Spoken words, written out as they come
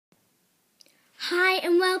Hi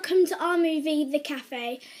and welcome to our movie, The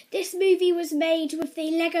Cafe. This movie was made with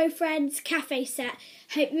the Lego Friends Cafe set.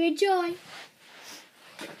 Hope you enjoy.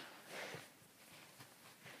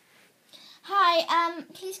 Hi,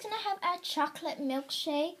 please can I have a chocolate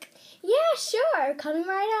milkshake? Yeah, sure. Coming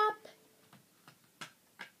right up.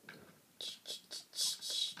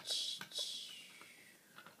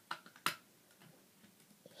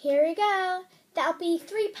 Here we go. That'll be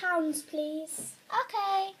 £3, please.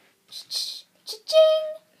 Okay.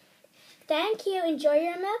 Cha-ching! Thank you. Enjoy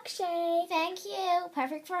your milkshake. Thank you.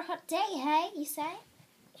 Perfect for a hot day, hey, you say?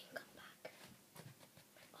 You can come back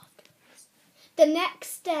afterwards. The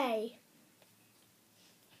next day.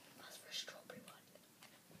 That's for a strawberry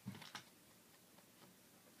one.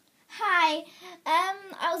 Hi,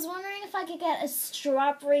 I was wondering if I could get a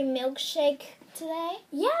strawberry milkshake today.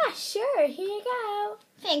 Yeah, sure. Here you go.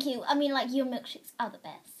 Thank you. I mean, like, your milkshakes are the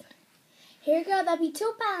best. Here you go. That'll be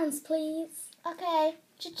 £2, please. Okay.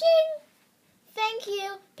 Cha-ching! Thank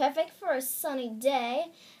you. Perfect for a sunny day.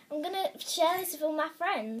 I'm going to share this with all my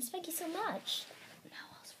friends. Thank you so much. Now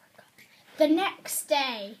else for a cupcake. The next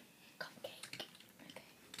day. Cupcake. Okay.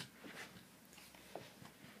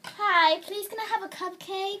 Hi, please can I have a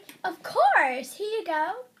cupcake? Of course. Here you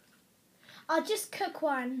go. I'll just cook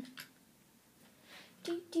one.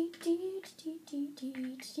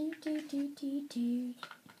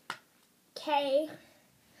 Okay.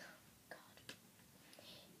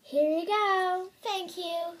 Here you go. Thank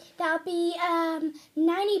you. That'll be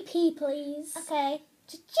 90p, please. Okay.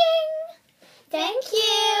 Cha-ching! Thank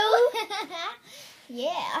you.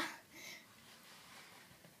 Yeah.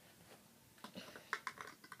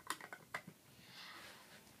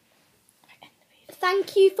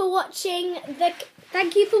 Thank you for watching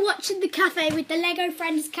the Cafe with the Lego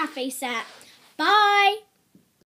Friends Cafe set. Bye.